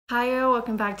Hiyo,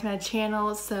 welcome back to my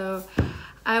channel. So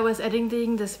I was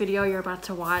editing this video you're about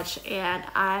to watch and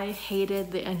I hated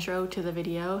the intro to the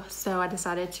video, so I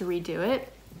decided to redo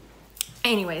it.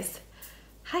 Anyways,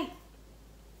 hi.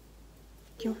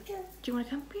 Do you want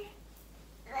to come here?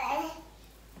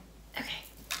 Okay.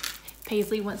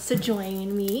 Paisley wants to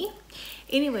join me.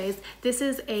 Anyways, this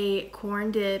is a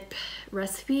corn dip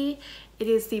recipe. It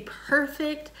is the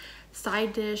perfect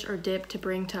side dish or dip to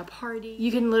bring to a party.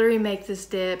 You can literally make this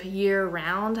dip year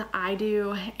round. I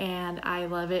do, and I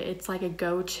love it. It's like a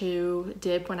go-to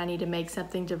dip when I need to make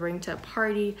something to bring to a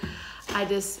party. I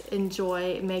just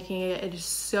enjoy making it. It is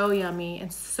so yummy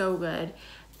and so good.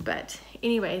 But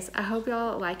anyways, I hope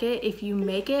y'all like it. If you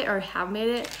make it or have made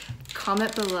it,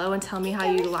 comment below and tell me how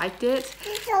you liked it.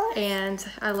 And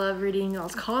I love reading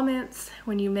y'all's comments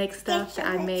when you make stuff that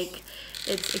I make.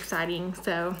 It's exciting.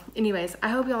 So anyways, I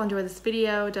hope y'all enjoy this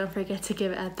video. Don't forget to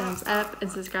give it a thumbs up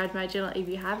and subscribe to my channel if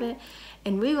you haven't.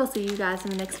 And we will see you guys in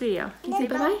the next video. Can you say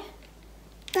bye-bye?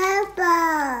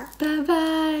 Bye-bye.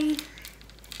 Bye-bye.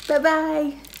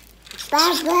 Bye-bye.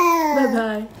 Bye-bye.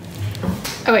 Bye-bye.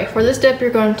 Okay, for this dip, you're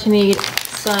going to need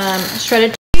some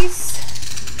shredded cheese,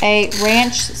 a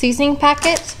ranch seasoning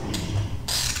packet,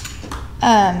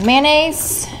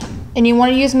 mayonnaise, and you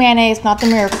want to use mayonnaise, not the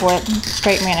Miracle Whip,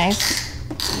 straight mayonnaise,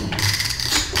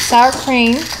 sour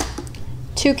cream,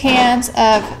 2 cans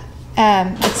of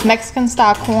it's Mexican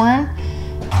style corn.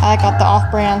 I got the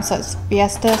off-brand, so it's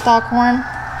Fiesta style corn,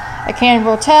 a can of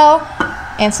Rotel,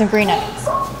 and some green onions.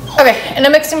 Okay, in a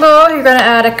mixing bowl, you're going to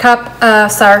add a cup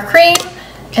of sour cream,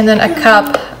 and then a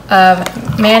cup of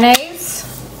mayonnaise.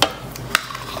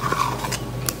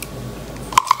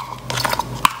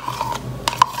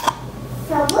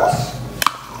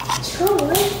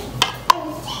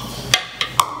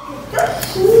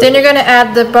 Then you're going to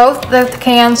add both the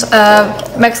cans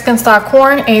of Mexican style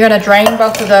corn, and you're going to drain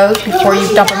both of those before you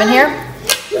dump them in here.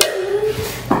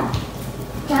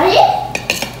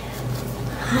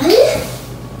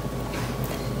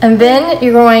 And then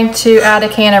you're going to add a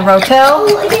can of Rotel.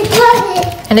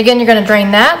 And again, you're going to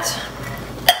drain that.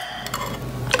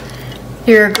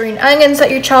 Your green onions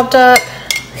that you chopped up.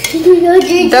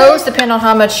 Those depend on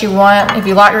how much you want. If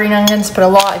you like green onions, put a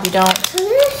lot. If you don't,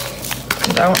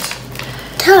 you don't.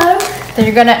 Then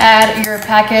you're going to add your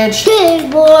package.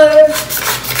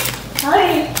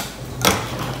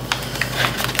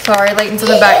 Sorry, Layton's in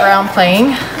the background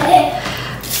playing.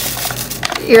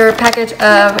 Your package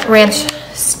of ranch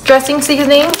dressing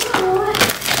seasoning,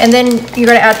 and then you're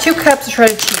going to add 2 cups of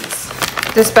shredded cheese.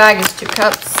 This bag is 2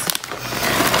 cups.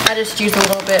 I just use a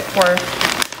little bit for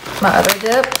my other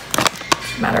dip.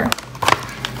 Doesn't matter.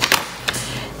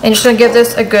 And you're just going to give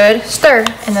this a good stir,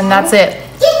 and then that's it.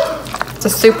 It's a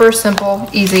super simple,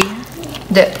 easy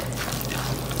dip.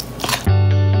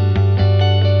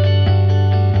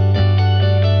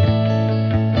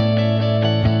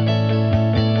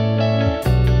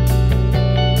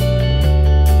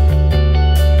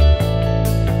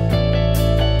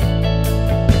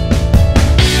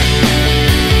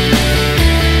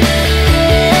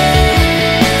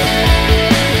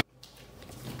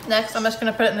 Next, I'm just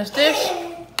going to put it in this dish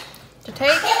to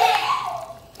take.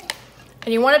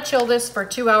 And you want to chill this for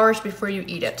 2 hours before you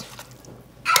eat it.